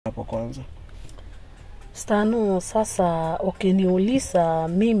hapo kwanza. Stano, sasa ukiniuliza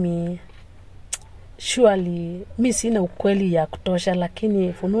mimi surely mimi sina ukweli ya kutosha,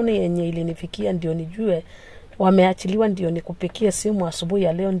 lakini fununi yenye ilinifikia ndio nijue wameachiliwa, ndio nikupikie simu asubuhi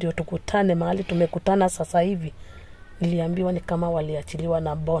ya leo ndio tukutane mahali tumekutana sasa hivi. Niliambiwa ni kama waliachiliwa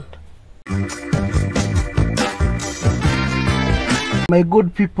na bond. My good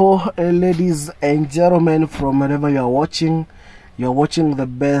people, ladies and gentlemen, from wherever you are watching the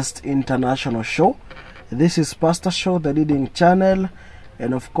best international show. This is Pastor Show, the leading channel,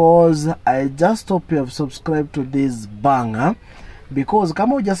 and of course I just hope you have subscribed to this banger, because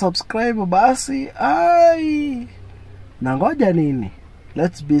kama uja subscribe basi nangoja nini?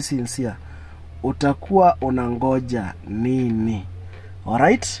 Let's be sincere, utakuwa unangoja nini?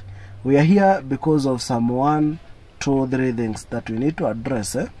 Alright, we are here because of some 1, 2, 3 things that we need to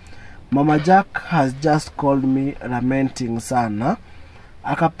address. Mama Jack has just called me lamenting sana.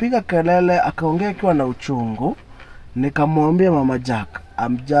 Akapiga kelele, akaongea kiwa na uchungu. Nikamwambia Mama Jack,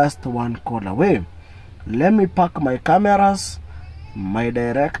 I'm just one call away. Let me pack my cameras, my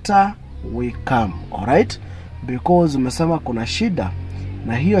director, we come. Alright? Because umesema kuna shida,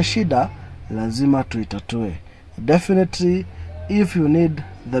 na hiyo shida lazima tuitatue. Definitely, if you need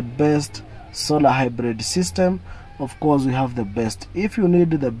the best solar hybrid system, of course we have the best. If you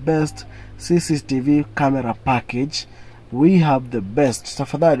need the best CCTV camera package, we have the best.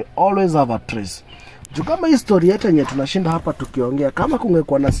 Tafadhali always have a trace. Juu kama history yetu yenye tunashinda hapa tukiongea, kama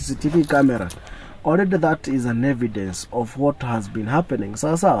kungekuwa na CCTV camera, already that is an evidence of what has been happening.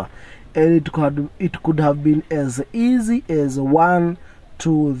 Sawa, and it could have been as easy as 1,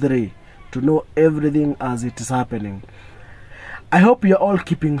 2, 3 to know everything as it is happening. I hope you're all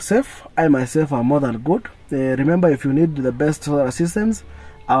keeping safe. I myself am more than good. Remember, if you need the best solar systems,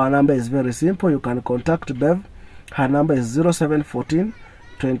 our number is very simple. You can contact Bev. Her number is 0714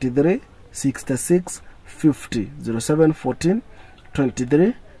 23 66 50. 0714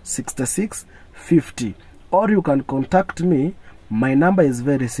 23 66 50. Or you can contact me. My number is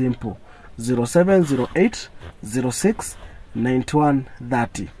very simple. 0708 06 91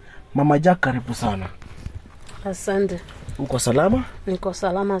 30. Mama Jack, karibu sana. Asante. Uko salama? Niko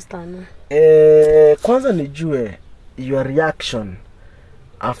salama sana. Kwanza nijue your reaction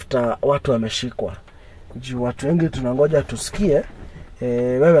after watu wameshikwa. Juu watu wengi tunangoja tusikie.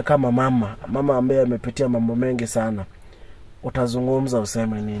 Wewe kama mama ambaye amepitia mambo mengi sana, utazungumza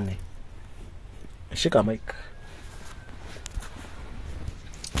useme nini? Shika mic.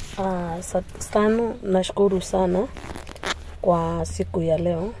 Stano, nashukuru sana kwa siku ya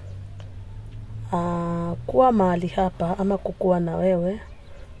leo. Kuwa mahali hapa ama kukuwa na wewe,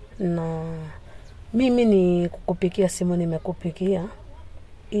 na mimi ni kukupikia simu, nimekupikia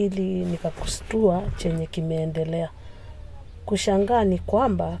ili nikakustua chenye kimeendelea. Kushangaa ni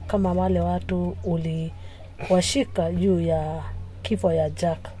kwamba kama wale watu uliwashika juu ya kifo ya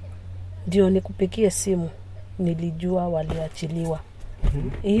Jack, ndio nikupikie simu, nilijua waliachiliwa.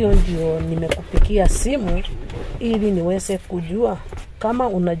 Hiyo ndio nimekupikia simu ili niweze kujua kama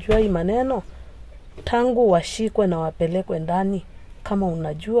unajua hii maneno tangu washikwe na wapelekwe ndani, kama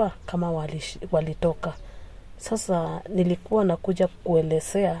unajua kama walitoka. Sasa nilikuwa nakuja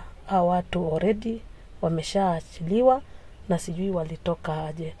kuelezea hao watu already wameshaachiliwa na sijui walitoka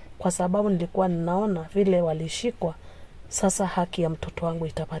aje, kwa sababu nilikuwa ninaona vile walishikwa. Sasa haki ya mtoto wangu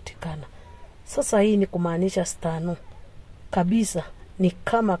itapatikana. Sasa hii ni kumaanisha Stano kabisa, ni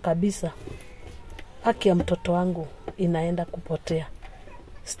kama kabisa haki ya mtoto wangu inaenda kupotea.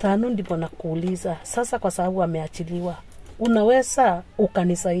 Stano, ndipo nakuuliza sasa, kwa sababu wameachiliwa, unaweza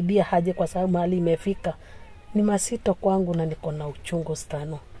ukanisaidia haje? Kwa sababu mahali imefika ni masito kwangu na niko na uchungu.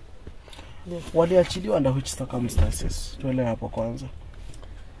 Stano, waliachiliwa under which circumstances? Tuelewe hapo kwanza.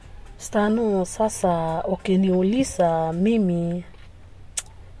 Stano, sasa ukiniuliza mimi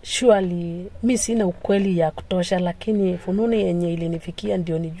surely mimi sina ukweli ya kutosha, lakini fununi yenye ilinifikia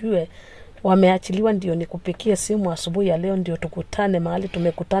ndio nijue wameachiliwa, ndio nikupikie simu asubuhi ya leo ndio tukutane mahali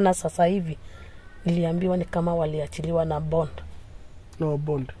tumekutana sasa hivi. Niliambiwa ni kama waliachiliwa na bond. No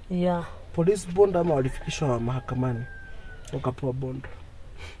bond? Yeah. Police bond ama walifikishwa mahakamani wakapewa bond?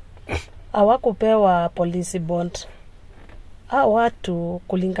 Hawakupewa police bond. Hao watu,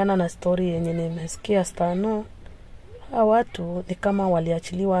 kulingana na story yenye nimesikia Stano, hao watu ni kama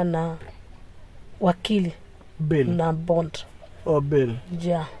waliachiliwa na wakili bail na bond. Oh, bail.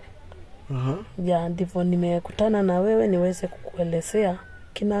 Yeah. Ya, ndivyo nimekutana na wewe niweze kukuelezea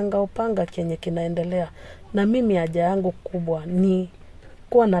kinanga upanga kenye kinaendelea. Na mimi haja yangu kubwa ni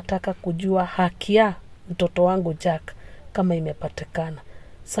kuwa nataka kujua haki ya mtoto wangu Jack kama imepatikana.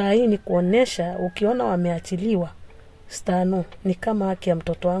 Saa hii ni kuonesha, ukiona wameachiliwa Stano, ni kama haki ya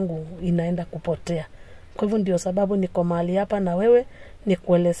mtoto wangu inaenda kupotea. Kwa hivyo ndio sababu niko mahali hapa na wewe ni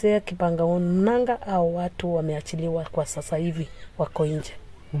kuelezea kipanga unanga au watu wameachiliwa kwa sasa hivi wako nje.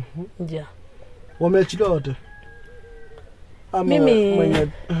 Yeah. Wameachiliwa wote? Mimi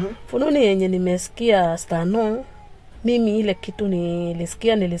fununi yenye nimesikia Stano, mimi ile kitu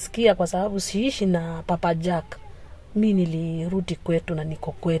nilisikia kwa sababu siishi na Papa Jack. Mimi nilirudi kwetu na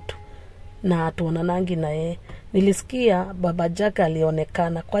niko kwetu. Na tuonanangi na yeye. Nilisikia Baba Jack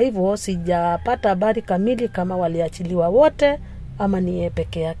alionekana. Kwa hivyo sijapata habari kamili kama waliachiliwa wote ama ni yeye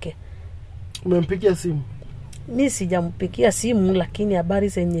peke yake. Umempigia simu? Mimi sijampigia simu, lakini habari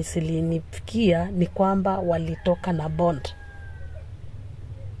zenye zilinifikia ni kwamba walitoka na bond.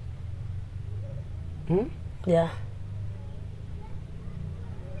 Yeah.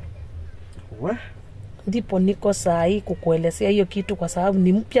 Ndipo niko saa hii kukuelezea hiyo kitu kwa sababu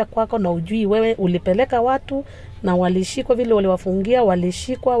ni mpya kwako na ujui wewe ulipeleka watu na walishikwa vile waliwafungia,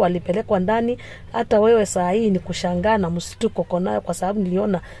 walishikwa, walipelekwa ndani. Hata wewe saa hii ni kushangaa na msituko konayo kwa sababu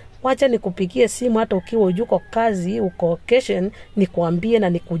niliona wacha nikupigie simu hata ukiwa ujuko kazi, uko occasion, nikuambie na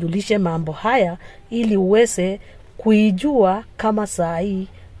nikujulishe mambo haya ili uweze kuijua kama saa hii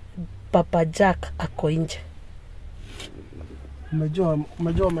Papa Jack ako nje.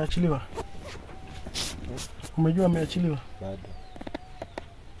 Umejua ameachiliwa? Umejua ameachiliwa? Bado.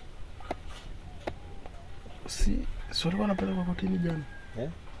 Si walikuwa wanapelekwa kotini jana?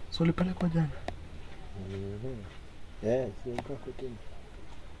 So walipelekwa jana? Sio kotini.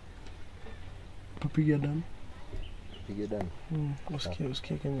 Papiga damu? Piga damu.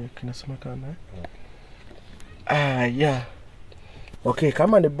 Usikie Kenya kinasemekana yeah. Okay,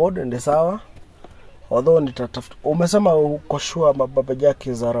 kama ni board ndio sawa. Although nitatafuta. Umesema uko sure Baba Jack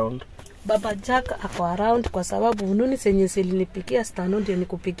is around? Baba Jack ako around kwa sababu ununi senye silinipikia Stano ndio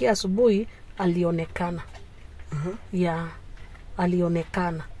nikupikia asubuhi alionekana. Yeah,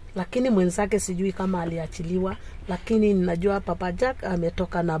 alionekana. Lakini mwenzake sijui kama aliachiliwa, lakini ninajua Papa Jack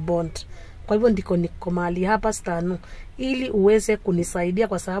ametoka na bond. Kwa hivyo ndiko niko mahali hapa Stano ili uweze kunisaidia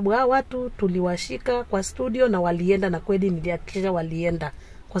kwa sababu hao watu tuliwashika kwa studio na walienda na kweli nilihakikisha walienda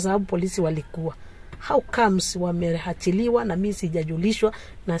kwa sababu polisi walikuwa. How comes wameachiliwa na mimi sijajulishwa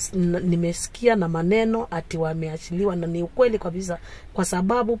na nimesikia na maneno ati wameachiliwa na ni ukweli kabisa kwa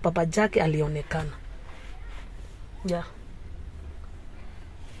sababu Papa Jack alionekana. Yeah.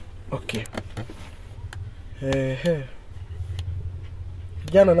 Okay.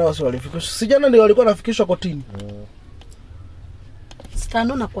 Jana nao si walifikishwa. Si jana ndio walikuwa nafikishwa kotini.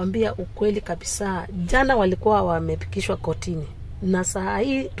 Stano nakwambia ukweli kabisa. Jana walikuwa wamefikishwa kotini. Na saa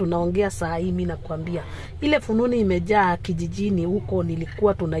hii tunaongea saa hii mimi nakwambia. Ile fununi imejaa kijijini huko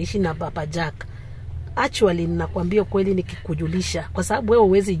nilikuwa tunaishi na Papa Jack. Actually ninakwambia ukweli nikikujulisha kwa sababu wewe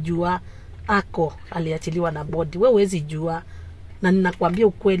huwezi jua ako aliachiliwa na body. Wewe huwezi jua. Na ninakwambia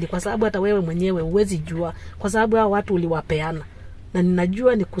ukweli kwa sababu hata wewe mwenyewe huwezi jua kwa sababu hao watu uliwapeana. Na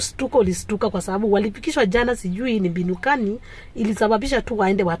ninajua ni kustuka ulistuka kwa sababu walipikishwa jana sijui ni binukani ilisababisha tu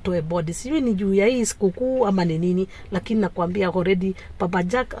waende watoe body. Sijui ni juu ya hii sikukuu ama ni nini lakini nakwambia already Papa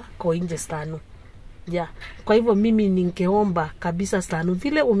Jack ako nje Stano. Yeah. Kwa hivyo mimi ningeomba kabisa Stano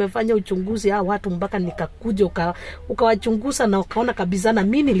vile umefanya uchunguzi hao watu mpaka nikakuja ukawachunguza na ukaona kabisa na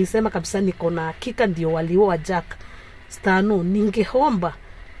mimi nilisema kabisa niko na hakika ndio walioa Jack. Stano ningeomba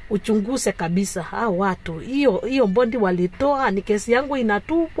uchunguze kabisa hao watu. Hiyo bondi walitoa ni kesi yangu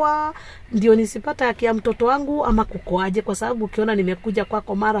inatupwa ndio nisipata haki ya mtoto wangu ama kukoaje kwa sababu ukiona nimekuja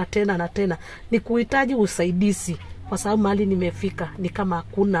kwako mara tena na tena ni kuhitaji usaidizi kwa sababu mahali nimefika ni kama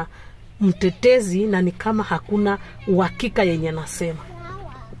hakuna mtetezi na ni kama hakuna uhakika yenye nasema.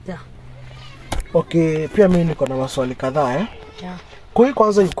 Yeah. Okay, pia mimi niko na maswali kadhaa Yeah. Koi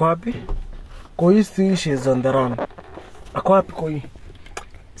kwanza yuko wapi? Koi she is on the run. Ako wapi Koi?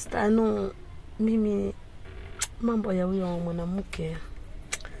 Stano mimi mambo ya huyo mwanamke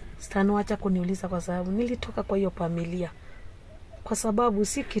Stano acha kuniuliza kwa sababu nilitoka kwa hiyo familia. Kwa sababu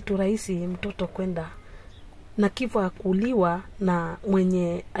si kitu rahisi mtoto kwenda na kifo akuliwa na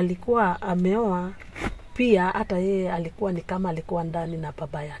mwenye alikuwa ameoa pia hata yeye alikuwa ni kama alikuwa ndani na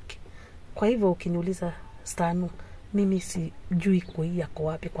baba yake. Kwa hivyo ukiniuliza Stano mimi sijui Koi yako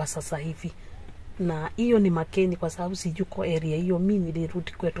wapi kwa sasa hivi. Na hiyo ni makeni kwa sababu sijuko area hiyo mimi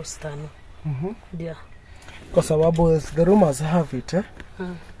nilirudi kwetu Stano. Yeah. Kwa sababu the rumors have it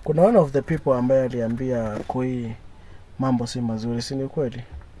kuna one of the people ambaye aliambia Koi mambo si mazuri, si ni kweli?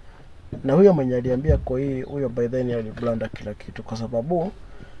 Na huyo mwenye aliambia Koi huyo by then aliblanda kila kitu kwa sababu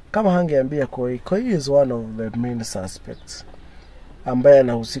kama hangeambia Koi is one of the main suspects ambaye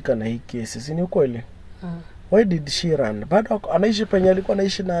anahusika na hii kesi, si ni kweli? Why did she run? Bado anaishi penye alikuwa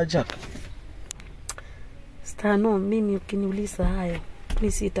anaishi na Jack. Stano, mimi ukiniuliza hayo,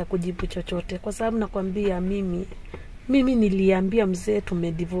 mimi sitakujibu chochote kwa sababu nakwambia mimi niliambia mzee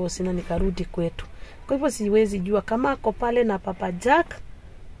tumedivorce na nikarudi kwetu. Kwa hivyo siwezi jua kama ako pale na Papa Jack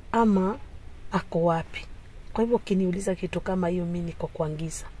ama ako wapi. Kwa hivyo ukiniuliza kitu kama hiyo mimi niko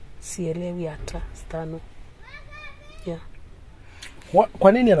kuangiza. Sielewi hata Stano. Yeah.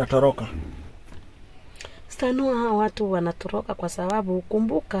 Kwa nini anatoroka? Stano, hawa watu wanatoroka kwa sababu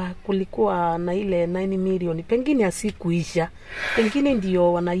kumbuka kulikuwa na ile 9 milioni. Pengine asikuisha. Pengine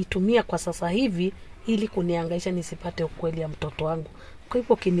ndio wanaitumia kwa sasa hivi ili kuniangaisha nisipate ukweli ya mtoto wangu. Kwa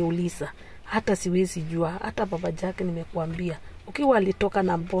hivyo ukiniuliza hata siwezi jua. Hata Baba Jack nimekuambia ukiwa alitoka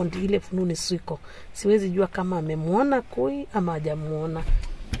na bond ile fununi siko. Siwezi jua kama amemuona Koi ama hajamuona.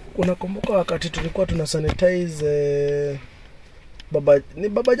 Unakumbuka wakati tulikuwa tuna sanitize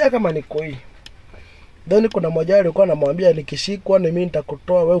Baba Jack kama ni Koi? Then kuna mmoja alikuwa anamwambia nikishikwa ni mimi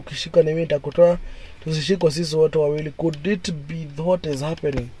nitakutoa, wewe ukishika ni mimi nitakutoa, tusishikwe sisi wote wawili. Could it be what is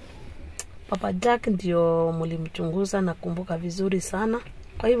happening? Papa Jack ndio mlimchunguza na kumbuka vizuri sana.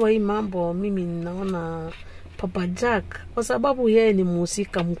 Kwa hivyo hii mambo mimi ninaona Papa Jack kwa sababu yeye ni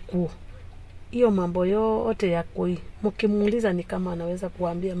mhusika mkuu. Hiyo mambo yote ya Koi mkimuuliza ni kama anaweza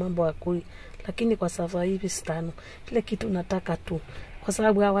kuambia mambo ya Koi, lakini kwa sasa hivi Stano ile kitu nataka tu kwa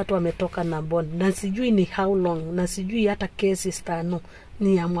sababu hao watu wametoka na bond na sijui ni how long na sijui hata kesi Stano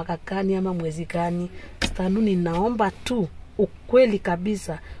ni ya mwaka gani ama mwezi gani. Stano, ninaomba tu ukweli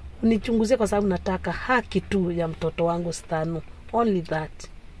kabisa unichunguzie kwa sababu nataka haki tu ya mtoto wangu Stano. Only that.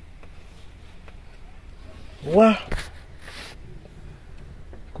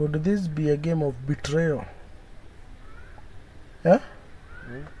 Could this be a game of betrayal? Yeah?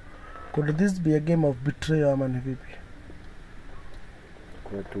 Could this be a game of betrayal ama ni vipi?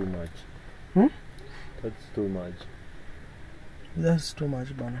 Too much. That's too much. That's too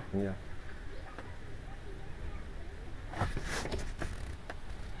much bana. Yeah.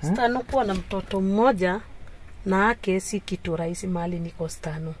 Stano, kuwa na mtoto mmoja na ake si kitu rahisi mahali niko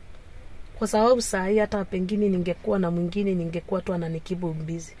Stano. Kwa sababu saa hii hata pengine ningekuwa na mwingine ningekuwa tu ananikibu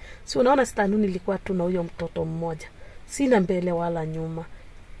mbizi. Si unaona Stano, nilikuwa tu na huyo mtoto mmoja. Sina mbele wala nyuma.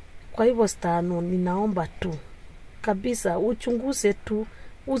 Kwa hivyo Stano, ninaomba tu kabisa uchunguze tu,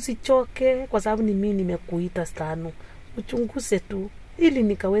 usichoke kwa sababu ni mimi nimekuita Stano. Uchunguze tu ili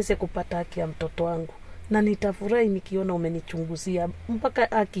nikaweze kupata haki ya mtoto wangu. Na nitafurahi nikiona umenichunguzia mpaka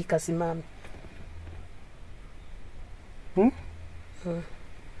haki ikasimame.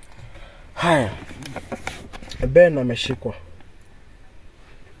 Haya. Ben ameshikwa.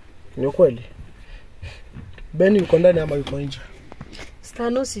 Ni kweli? Ben yuko ndani ama yuko nje?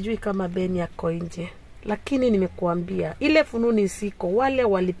 Stano, sijui kama Ben yako nje. Lakini nimekuambia ile fununi siko, wale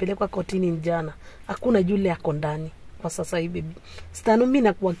walipelekwa kotini jana. Hakuna yule yako ndani kwa sasa hivi. Stano, mimi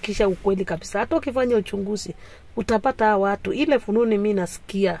nakuhakikisha ukweli kabisa. Hata ukifanya uchunguzi utapata hao watu. Ile fununi mimi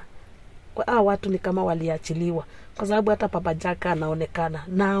nasikia hao watu ni kama waliachiliwa. Kwa sababu hata Papa Jack anaonekana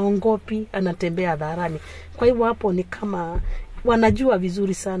na ongopi, anatembea hadharani. Kwa hivyo hapo ni kama wanajua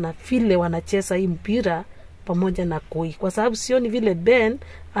vizuri sana vile wanacheza hii mpira pamoja na Koi. Kwa sababu sioni vile Ben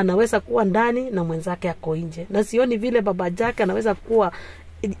anaweza kuwa ndani na mwenzake ako nje. Na sioni vile Baba Jack anaweza kuwa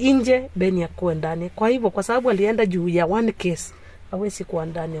nje Ben yako ndani. Kwa hivyo kwa sababu alienda juu ya one case, hawezi kuwa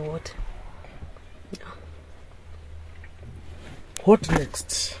ndani wote. What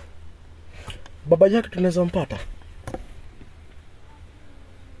next? Baba Jack tunaweza mpata?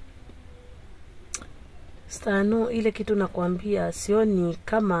 Stano, ile kitu nakwambia sioni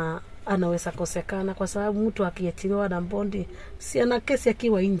kama anaweza kosekana kwa sababu mtu akiachiliwa na bondi si ana kesi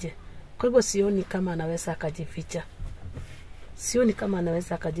akiwa nje. Kwa hivyo sioni kama anaweza akajificha. Sioni kama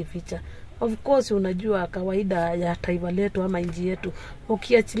anaweza akajificha. Of course unajua kawaida ya taifa letu ama nchi yetu,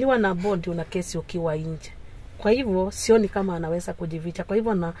 ukiachiliwa na bondi una kesi ukiwa nje. Kwa hivyo sioni kama anaweza kujificha. Kwa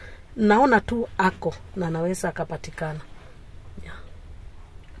hivyo naona tu ako na anaweza akapatikana. Yeah.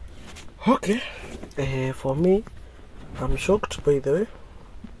 Okay. For me, I'm shocked by the way.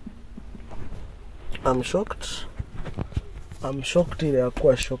 I'm shocked ile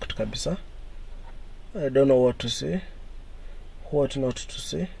akuwa shocked kabisa. I don't know what to say. What not to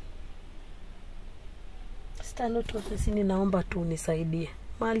say. Stano, tu sisi naomba tu unisaidie.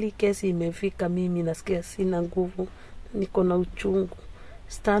 Mali kesi imefika mimi nasikia sina nguvu, niko na uchungu.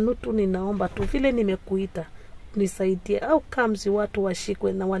 Stano, tu ninaomba tu vile nimekuita nisaidie, au kamzi watu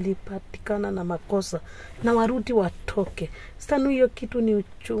washikwe na walipatikana na makosa na warudi watoke. Stano, hiyo kitu ni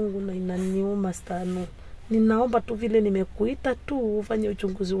uchungu na inaniuma Stano. Ninaomba tu vile nimekuita tu ufanye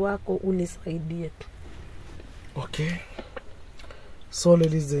uchunguzi wako unisaidie tu. Okay. So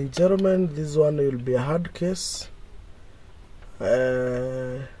ladies and gentlemen, this one will be a hard case.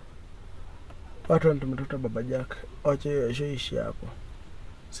 watu tumetafuta baba Jack. Wacha hiyo ishi hapo.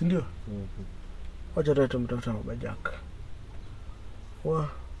 Si ndio? Wacha tumetafuta baba Jack. Wa